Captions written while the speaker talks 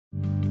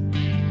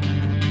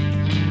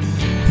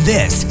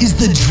This is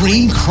the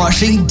Dream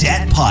Crushing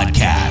Debt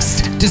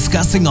Podcast,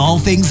 discussing all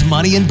things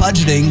money and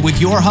budgeting with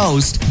your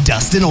host,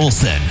 Dustin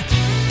Olson.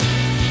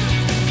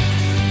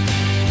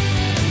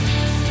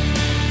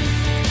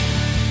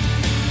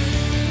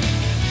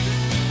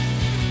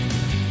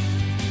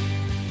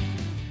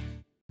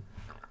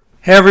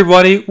 Hey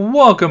everybody,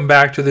 welcome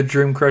back to the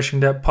Dream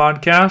Crushing Debt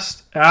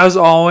Podcast. As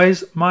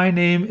always, my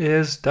name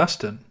is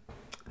Dustin.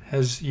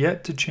 Has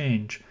yet to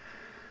change.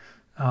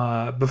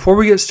 Before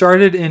we get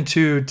started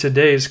into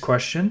today's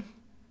question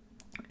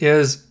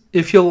is,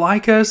 if you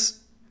like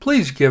us,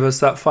 please give us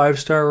that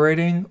 5-star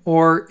rating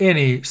or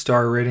any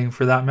star rating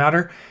for that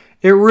matter.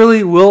 It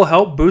really will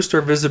help boost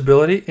our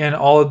visibility in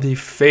all of the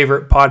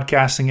favorite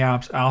podcasting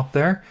apps out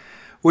there,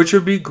 which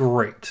would be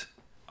great.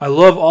 I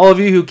love all of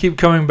you who keep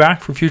coming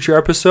back for future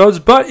episodes,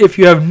 but if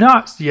you have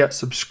not yet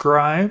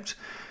subscribed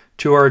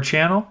to our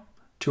channel,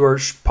 to our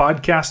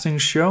podcasting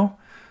show,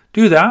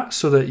 do that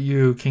so that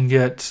you can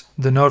get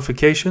the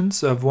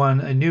notifications of when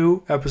a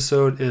new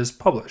episode is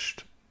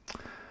published.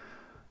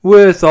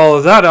 With all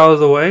of that out of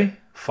the way,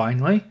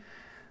 finally,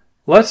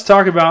 let's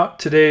talk about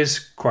today's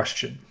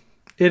question.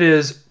 It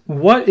is,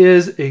 what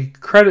is a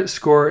credit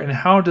score and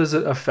how does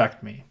it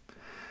affect me?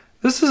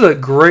 This is a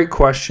great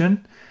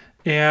question.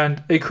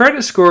 And a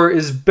credit score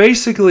is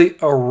basically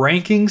a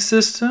ranking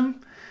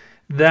system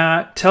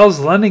that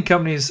tells lending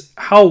companies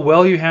how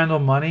well you handle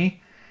money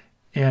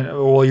and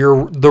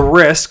the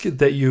risk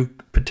that you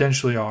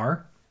potentially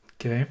are.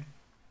 Okay.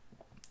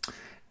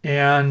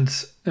 And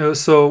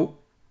so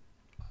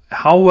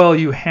how well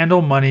you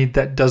handle money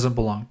that doesn't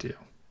belong to you.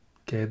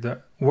 Okay.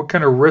 What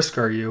kind of risk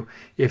are you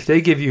if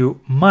they give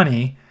you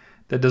money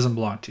that doesn't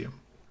belong to you?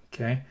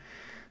 Okay.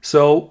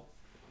 So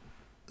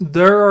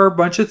there are a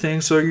bunch of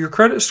things. So your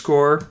credit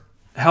score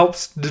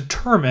helps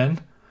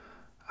determine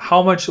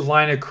how much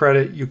line of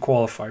credit you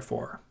qualify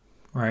for,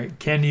 right?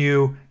 Can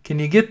you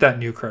get that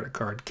new credit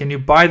card? Can you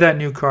buy that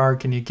new car?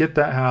 Can you get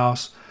that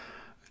house?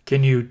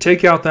 Can you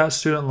take out that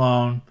student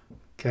loan?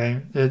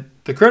 Okay.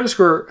 The credit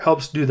score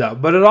helps do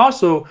that, but it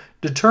also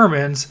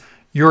determines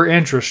your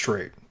interest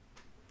rate.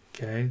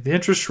 Okay. The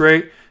interest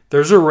rate,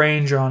 there's a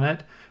range on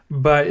it,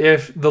 but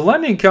if the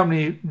lending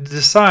company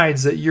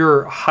decides that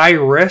you're a high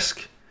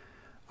risk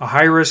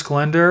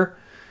lender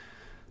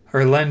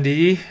or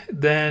lendee,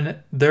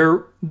 then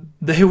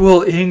they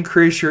will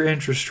increase your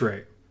interest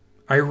rate,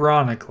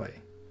 ironically,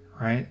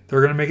 right? They're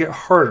going to make it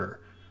harder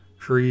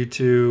for you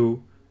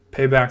to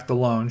pay back the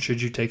loan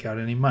should you take out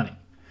any money,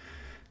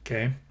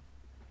 okay?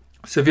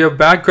 So if you have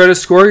bad credit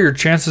score, your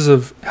chances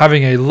of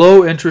having a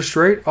low interest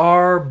rate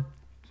are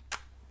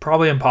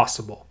probably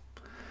impossible,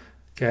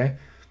 okay?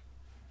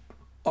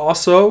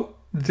 Also,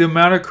 the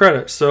amount of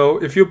credit.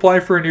 So if you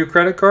apply for a new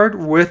credit card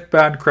with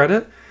bad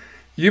credit,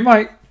 you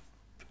might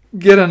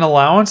get an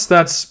allowance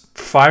that's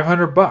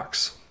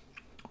 $500,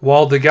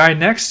 while the guy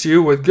next to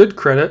you with good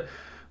credit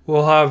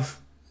will have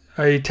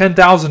a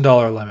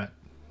 $10,000 limit.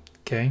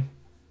 Okay,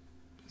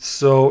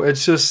 so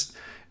it's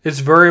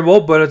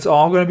variable, but it's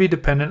all going to be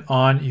dependent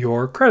on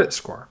your credit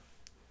score.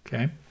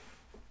 Okay.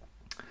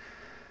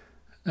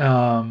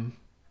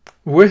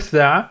 With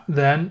that,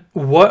 then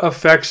what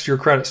affects your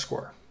credit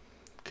score?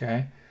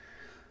 Okay,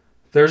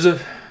 there's a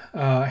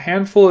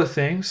handful of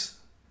things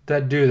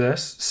that do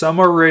this. Some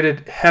are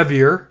rated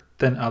heavier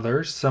than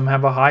others. Some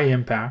have a high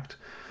impact.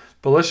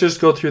 But let's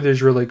just go through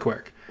these really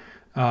quick.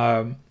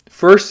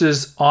 First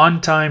is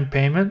on-time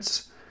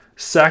payments.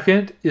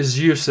 Second is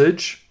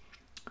usage.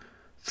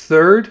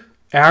 Third,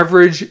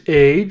 average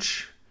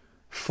age.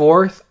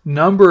 Fourth,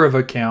 number of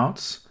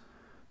accounts.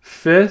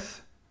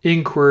 Fifth,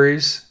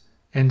 inquiries.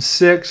 And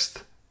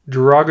sixth,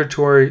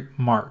 derogatory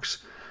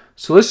marks.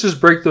 So let's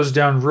just break those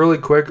down really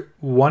quick,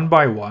 one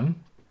by one.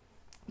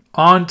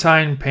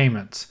 On-time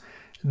payments.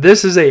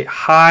 This is a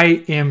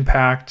high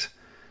impact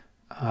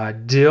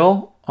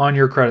deal on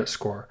your credit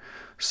score.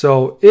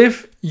 So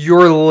if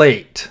you're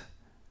late,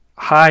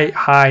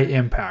 high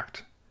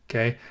impact.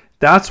 Okay,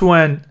 that's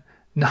when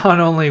not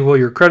only will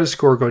your credit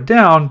score go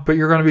down, but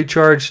you're going to be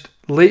charged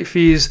late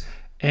fees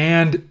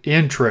and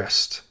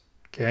interest.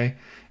 Okay,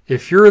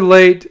 if you're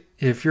late,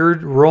 if you're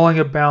rolling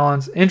a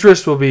balance,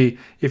 interest will be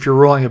if you're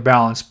rolling a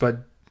balance, but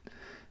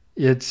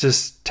it's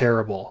just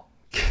terrible.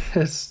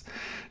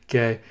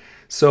 Okay,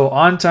 so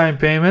on-time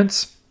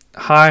payments,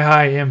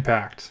 high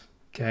impact.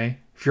 Okay,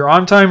 if you're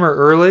on time or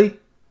early,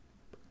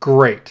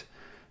 great.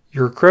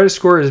 Your credit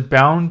score is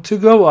bound to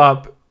go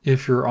up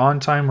if you're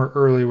on time or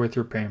early with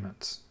your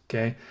payments.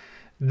 Okay,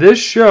 this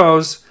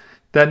shows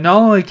that not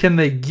only can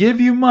they give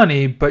you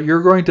money, but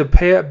you're going to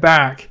pay it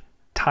back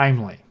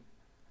timely.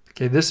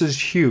 Okay, this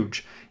is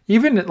huge.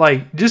 Even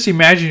just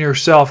imagine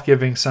yourself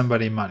giving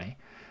somebody money.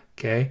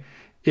 Okay,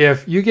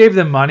 if you gave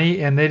them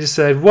money and they just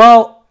said,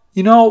 well,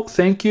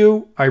 thank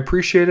you, I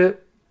appreciate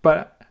it,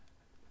 but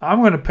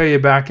I'm going to pay you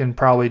back in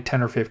probably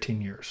 10 or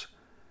 15 years.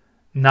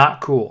 Not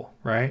cool,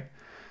 right?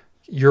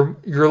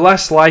 You're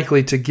less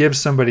likely to give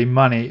somebody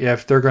money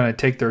if they're going to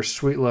take their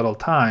sweet little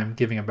time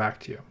giving it back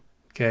to you.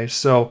 Okay,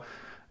 so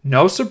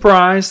no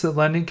surprise that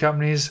lending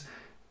companies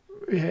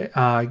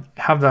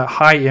have that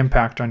high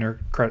impact on your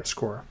credit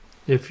score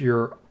if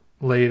you're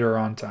late or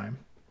on time.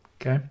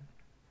 Okay.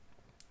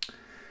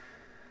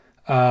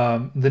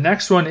 The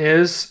next one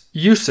is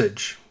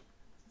usage.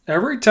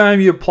 Every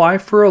time you apply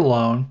for a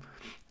loan,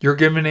 you're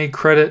given a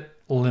credit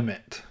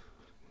limit.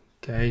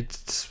 Okay.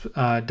 It's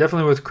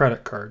definitely with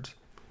credit cards.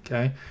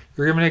 Okay.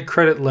 You're given a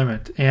credit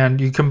limit,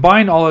 and you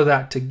combine all of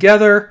that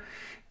together,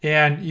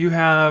 and you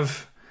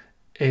have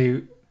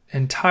a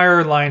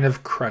entire line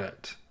of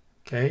credit.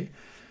 Okay.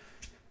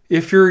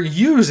 If you're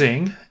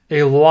using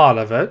a lot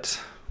of it,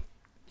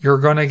 you're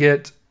going to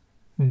get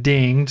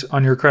dinged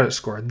on your credit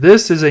score.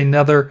 This is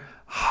another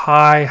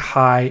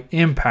high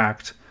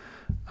impact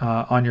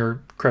on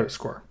your credit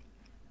score.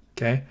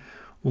 Okay.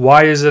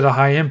 Why is it a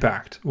high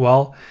impact?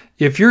 Well,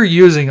 if you're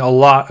using a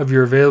lot of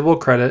your available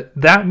credit,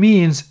 that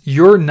means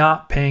you're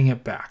not paying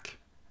it back.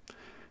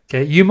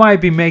 Okay. You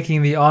might be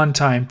making the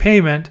on-time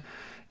payment,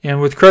 and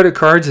with credit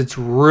cards, it's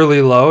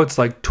really low. It's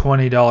like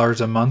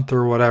 $20 a month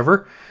or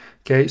whatever.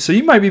 Okay. So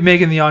you might be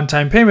making the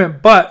on-time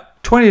payment,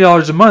 but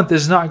 $20 a month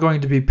is not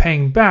going to be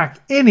paying back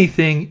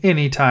anything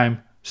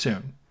anytime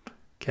soon.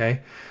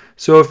 Okay.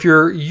 So if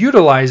you're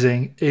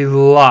utilizing a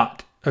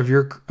lot of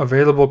your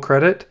available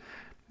credit,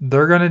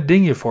 they're going to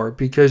ding you for it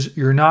because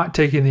you're not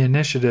taking the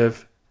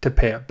initiative to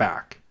pay it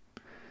back.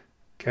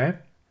 Okay.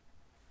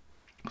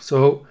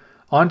 So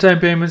on-time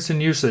payments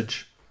and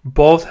usage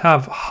both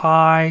have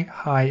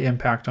high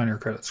impact on your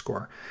credit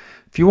score.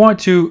 If you want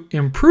to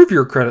improve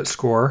your credit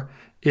score,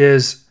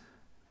 is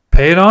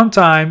pay it on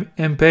time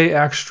and pay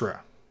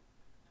extra.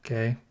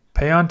 Okay.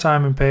 Pay on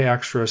time and pay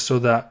extra so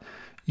that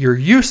your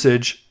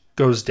usage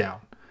goes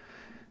down,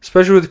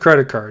 especially with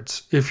credit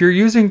cards. If you're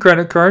using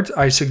credit cards,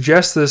 I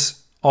suggest this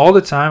all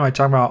the time. I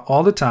talk about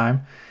all the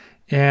time,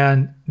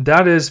 and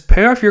that is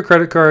pay off your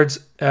credit cards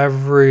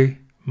every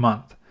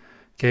month.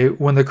 Okay.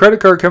 When the credit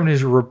card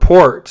companies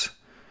report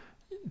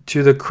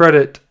to the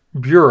credit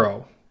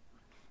bureau,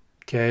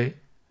 okay,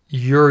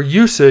 your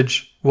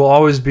usage will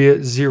always be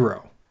at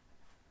zero.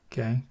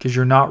 Okay. Because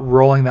you're not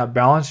rolling that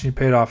balance, and you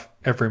pay it off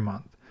every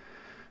month.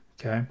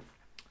 Okay.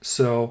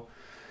 So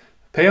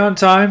pay on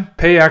time,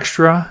 pay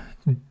extra.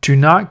 Do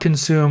not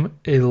consume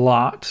a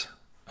lot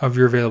of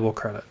your available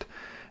credit.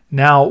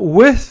 Now,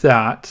 with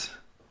that,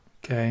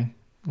 okay,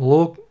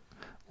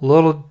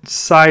 little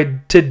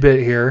side tidbit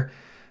here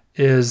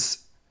is,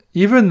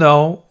 even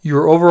though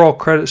your overall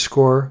credit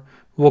score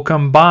will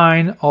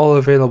combine all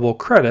available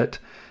credit,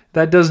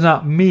 that does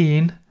not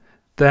mean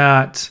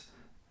that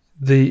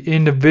the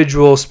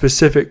individual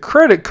specific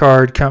credit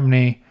card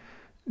company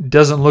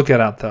doesn't look at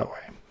it that way.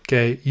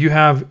 Okay, you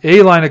have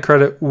a line of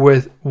credit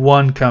with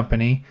one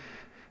company,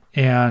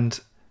 and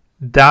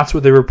that's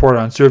what they report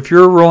on. So if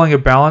you're rolling a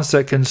balance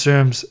that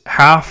consumes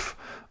half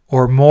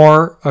or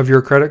more of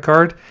your credit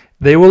card,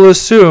 they will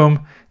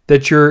assume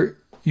that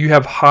you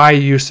have high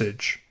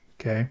usage.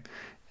 Okay,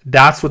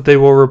 that's what they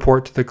will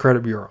report to the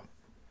credit bureau.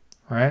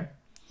 All right.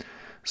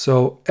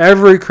 So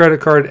every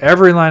credit card,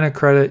 every line of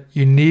credit,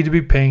 you need to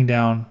be paying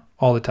down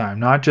all the time.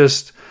 Not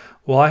just,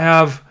 well, I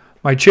have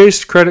my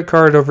Chase credit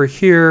card over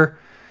here,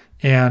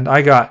 and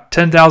I got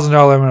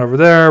 $10,000 limit over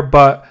there,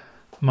 but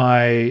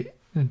my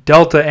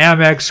Delta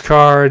Amex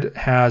card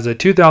has a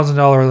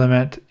 $2,000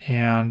 limit,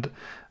 and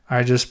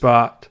I just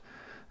bought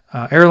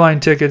airline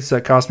tickets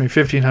that cost me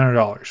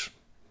 $1,500.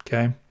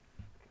 Okay.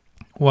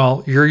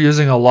 Well, you're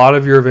using a lot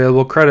of your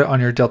available credit on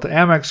your Delta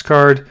Amex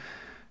card.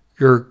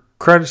 Your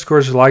credit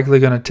scores are likely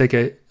going to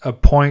take a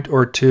point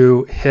or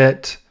two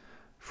hit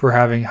for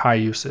having high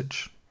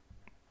usage.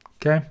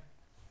 Okay.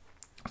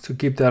 So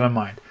keep that in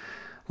mind.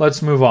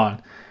 Let's move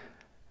on.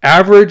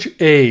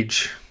 Average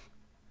age.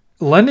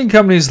 Lending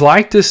companies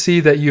like to see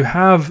that you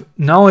have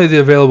not only the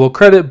available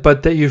credit,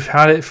 but that you've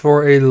had it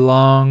for a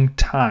long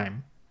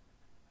time.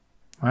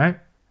 All right?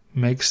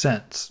 Makes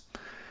sense.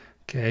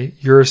 Okay?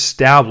 You're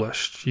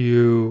established.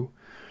 You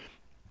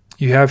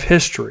have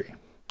history.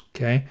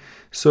 Okay?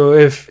 So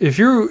if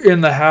you're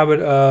in the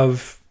habit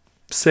of,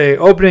 say,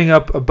 opening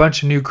up a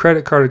bunch of new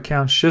credit card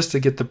accounts just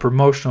to get the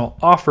promotional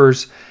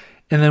offers,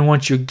 and then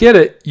once you get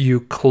it,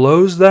 you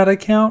close that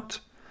account,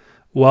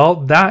 well,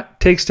 that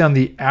takes down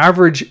the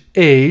average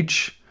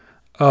age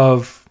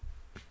of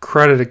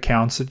credit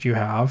accounts that you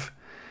have,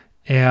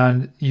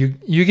 and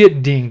you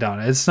get dinged on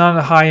it. It's not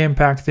a high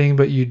impact thing,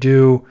 but you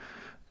do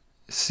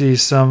see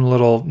some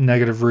little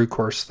negative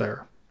recourse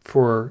there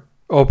for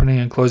opening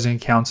and closing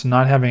accounts and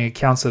not having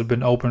accounts that have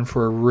been open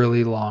for a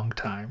really long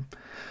time.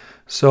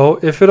 So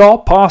if at all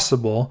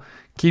possible,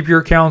 keep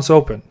your accounts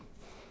open.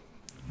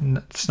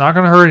 It's not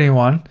going to hurt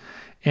anyone.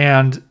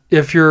 And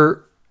if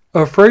you're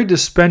afraid to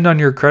spend on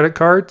your credit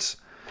cards,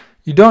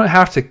 you don't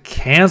have to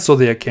cancel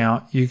the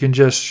account. You can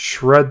just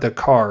shred the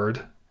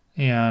card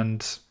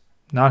and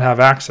not have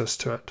access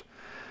to it.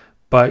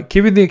 But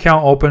keeping the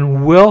account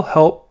open will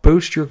help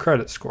boost your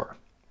credit score.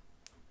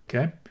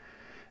 Okay?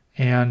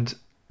 And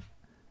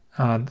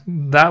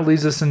that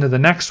leads us into the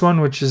next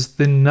one, which is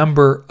the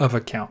number of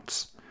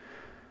accounts.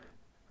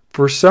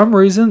 For some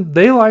reason,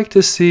 they like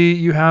to see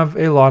you have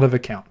a lot of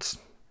accounts.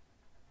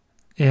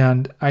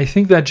 And I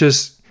think that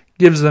just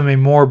gives them a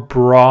more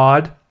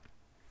broad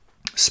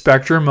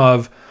spectrum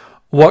of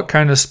what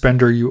kind of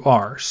spender you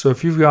are. So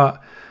if you've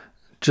got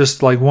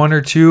just like 1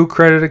 or 2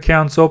 credit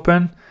accounts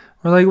open,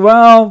 we're like,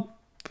 well,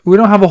 we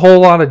don't have a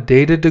whole lot of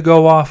data to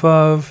go off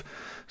of,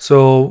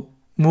 so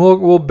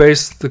we'll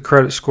base the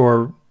credit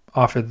score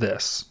off of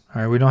this.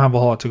 All right, we don't have a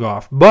whole lot to go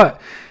off.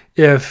 But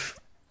if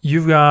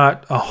you've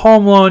got a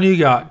home loan, you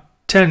got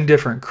 10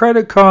 different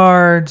credit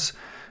cards,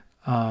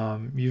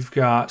 you've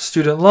got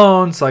student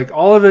loans, like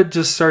all of it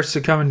just starts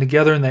to come in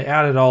together, and they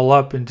add it all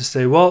up and to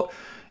say, well,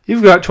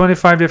 you've got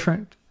 25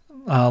 different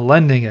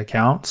lending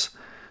accounts.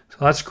 So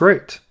that's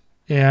great.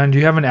 And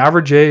you have an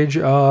average age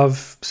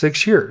of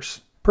 6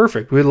 years.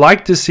 Perfect. We'd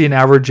like to see an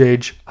average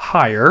age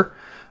higher,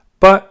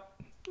 but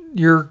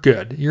you're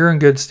good. You're in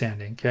good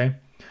standing, okay?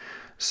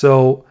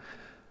 So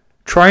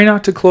try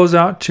not to close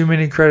out too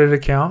many credit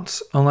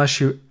accounts unless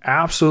you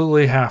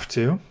absolutely have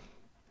to,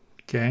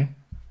 okay?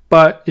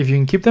 But if you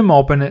can keep them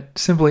open, it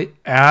simply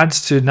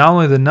adds to not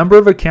only the number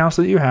of accounts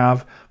that you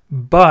have,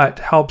 but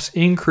helps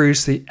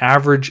increase the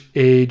average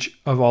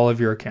age of all of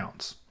your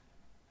accounts.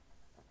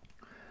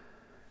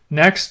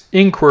 Next,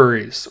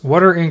 inquiries.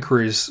 What are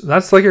inquiries?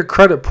 That's like a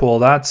credit pull.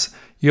 That's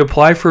you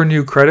apply for a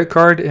new credit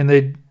card and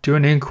they do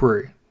an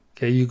inquiry.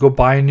 Okay, you go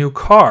buy a new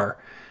car,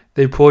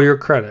 they pull your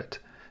credit.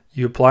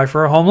 You apply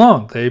for a home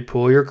loan, they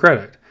pull your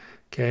credit.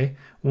 Okay,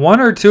 1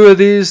 or 2 of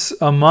these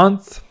a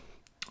month,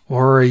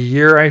 or a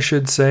year, I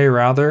should say,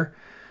 rather.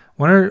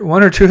 One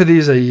or two of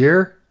these a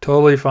year,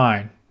 totally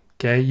fine.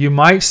 Okay, you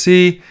might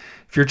see,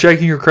 if you're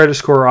checking your credit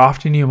score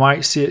often, you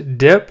might see it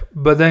dip,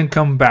 but then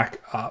come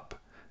back up.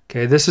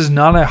 Okay, this is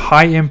not a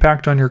high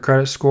impact on your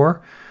credit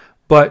score,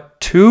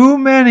 but too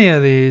many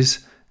of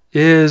these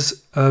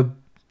is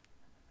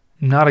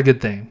not a good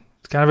thing.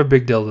 It's kind of a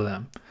big deal to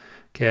them.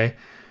 Okay,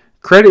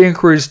 credit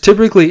inquiries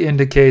typically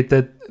indicate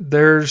that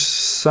there's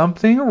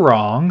something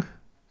wrong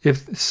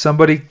if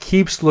somebody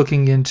keeps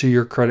looking into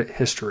your credit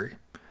history.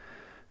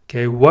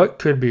 Okay, what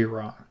could be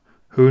wrong?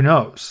 Who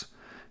knows?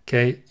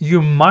 Okay,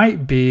 you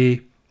might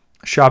be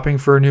shopping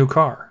for a new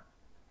car.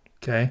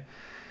 Okay,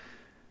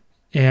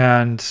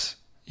 and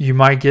you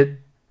might get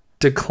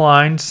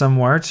declined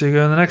somewhere, so you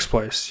go to the next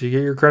place. You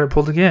get your credit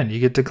pulled again. You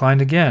get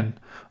declined again.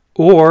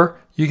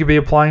 Or you could be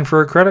applying for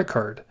a credit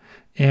card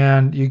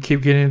and you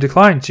keep getting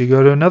declined. So you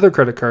go to another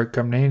credit card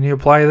company and you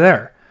apply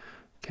there.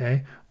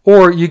 Okay.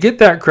 Or you get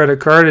that credit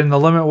card and the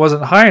limit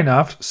wasn't high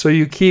enough, so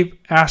you keep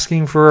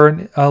asking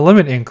for a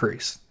limit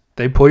increase.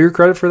 They pull your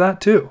credit for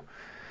that too.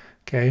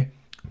 Okay.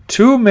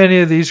 Too many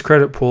of these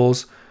credit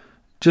pulls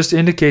just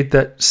indicate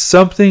that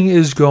something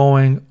is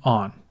going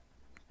on.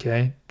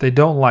 Okay, they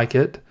don't like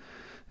it.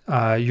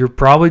 You're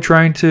probably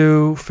trying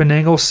to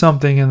finagle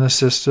something in the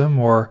system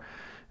or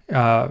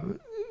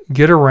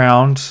get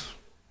around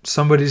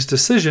somebody's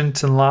decision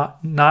to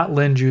not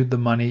lend you the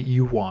money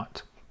you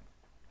want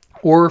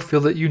or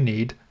feel that you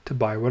need to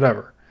buy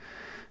whatever.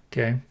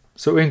 Okay,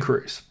 so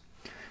inquiries.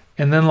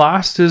 And then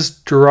last is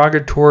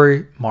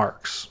derogatory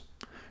marks.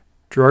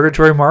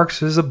 Derogatory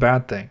marks is a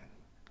bad thing.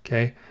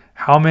 Okay,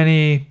 how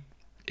many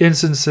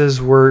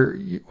instances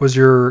was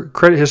your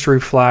credit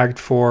history flagged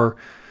for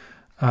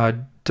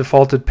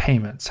defaulted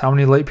payments? How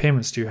many late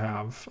payments do you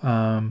have?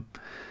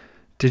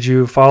 Did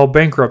you file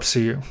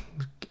bankruptcy?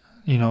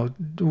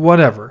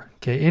 Whatever.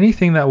 Okay,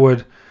 anything that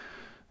would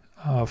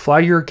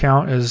flag your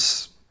account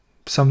as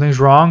something's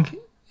wrong,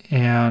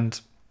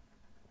 and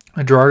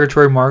a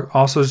derogatory mark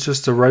also is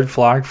just a red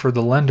flag for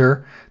the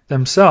lender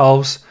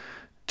themselves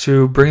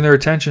to bring their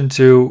attention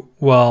to,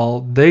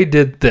 well, they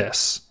did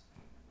this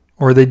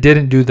or they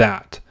didn't do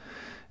that,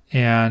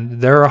 and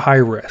they're a high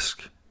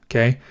risk.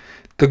 Okay,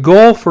 the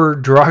goal for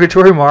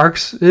derogatory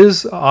marks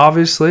is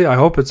obviously, I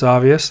hope it's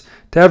obvious,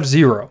 to have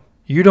 0.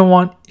 You don't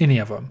want any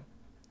of them.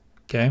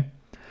 Okay,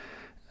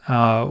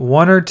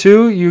 1 or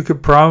 2 you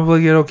could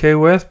probably get okay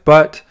with,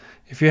 but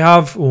if you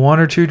have 1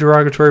 or 2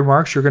 derogatory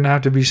marks, you're going to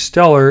have to be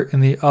stellar in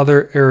the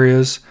other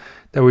areas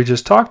that we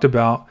just talked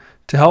about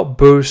to help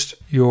boost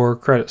your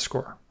credit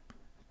score.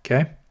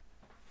 Okay,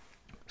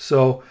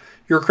 so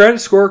your credit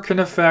score can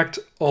affect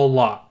a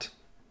lot.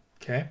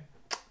 Okay,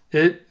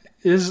 it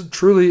is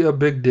truly a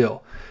big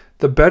deal.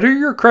 The better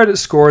your credit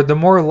score, the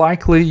more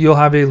likely you'll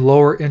have a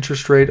lower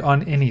interest rate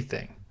on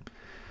anything.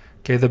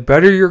 Okay, the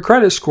better your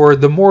credit score,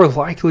 the more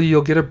likely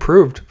you'll get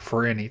approved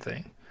for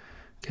anything.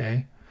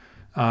 Okay,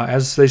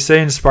 as they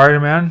say in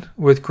Spider-Man,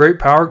 with great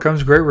power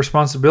comes great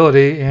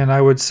responsibility. And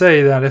I would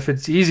say that if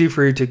it's easy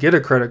for you to get a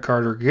credit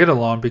card or get a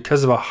loan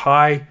because of a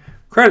high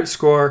credit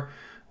score,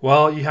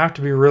 well, you have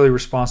to be really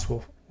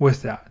responsible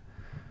with that.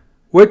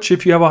 Which,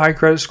 if you have a high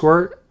credit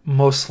score,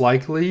 most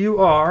likely you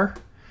are.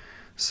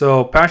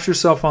 So pat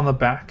yourself on the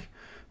back.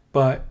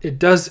 But it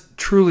does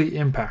truly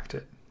impact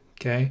it.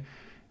 Okay,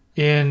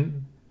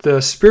 in the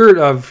spirit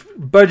of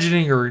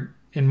budgeting,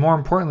 and more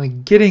importantly,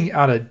 getting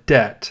out of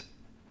debt.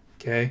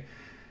 Okay,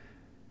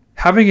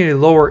 having a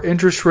lower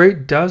interest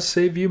rate does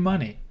save you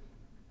money.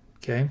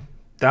 Okay,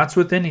 that's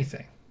with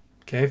anything.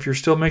 Okay, if you're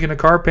still making a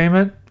car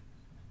payment,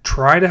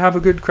 try to have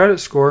a good credit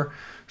score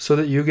so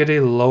that you get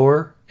a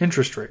lower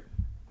interest rate.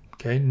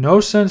 Okay, no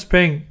sense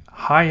paying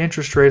high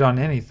interest rate on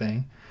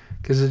anything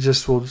because it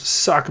just will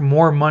suck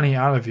more money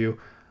out of you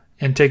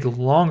and take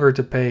longer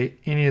to pay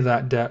any of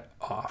that debt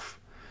off.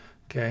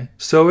 Okay,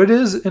 so it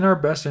is in our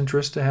best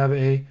interest to have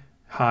a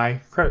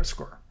high credit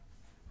score.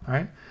 All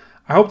right,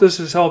 I hope this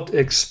has helped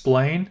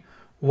explain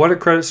what a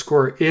credit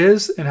score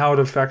is and how it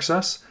affects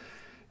us.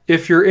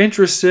 If you're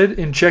interested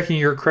in checking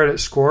your credit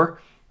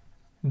score,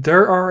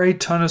 there are a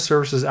ton of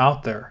services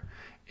out there.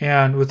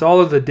 And with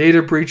all of the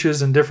data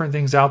breaches and different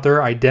things out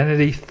there,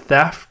 identity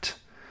theft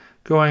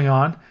going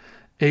on,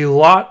 a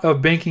lot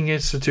of banking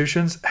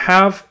institutions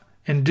have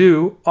and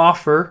do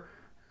offer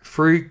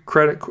free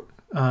credit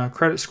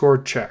score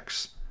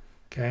checks.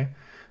 Okay,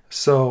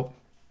 so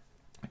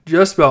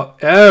just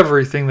about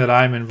everything that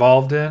I'm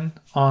involved in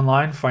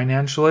online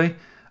financially,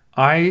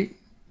 I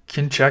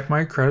can check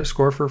my credit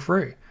score for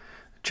free.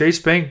 Chase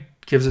Bank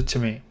gives it to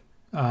me.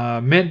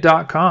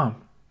 Mint.com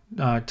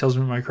tells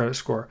me my credit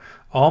score.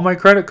 All my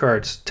credit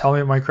cards tell me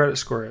what my credit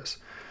score is.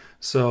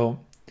 So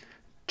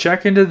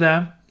check into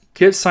them.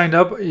 Get signed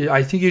up.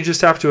 I think you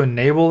just have to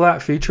enable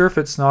that feature if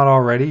it's not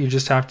already. You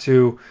just have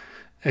to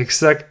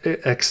accept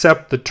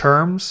the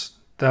terms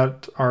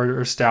that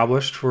are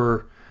established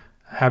for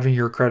having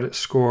your credit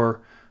score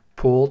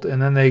pulled.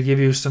 And then they give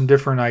you some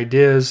different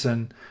ideas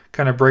and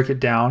kind of break it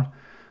down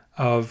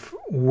of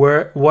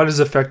what is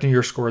affecting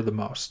your score the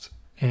most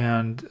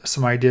and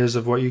some ideas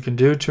of what you can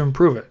do to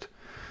improve it.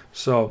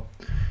 So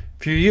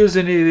if you use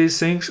any of these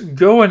things,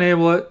 go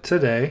enable it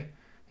today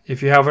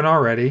if you haven't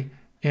already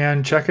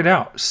and check it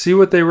out. See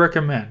what they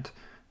recommend.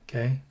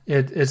 Okay,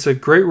 it's a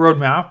great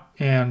roadmap,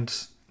 and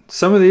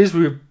some of these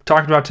we've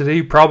talked about today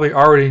you probably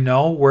already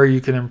know where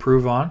you can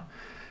improve on,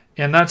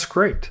 and that's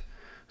great.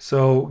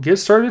 So get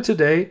started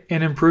today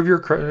and improve your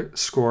credit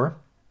score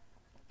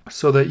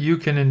so that you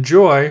can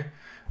enjoy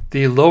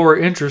the lower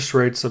interest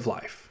rates of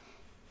life.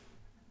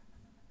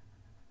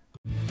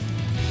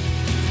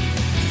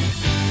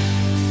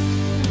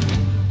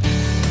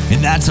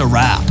 And that's a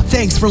wrap.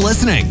 Thanks for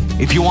listening.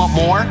 If you want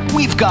more,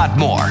 we've got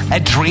more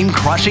at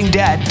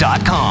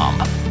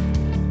dreamcrushingdebt.com.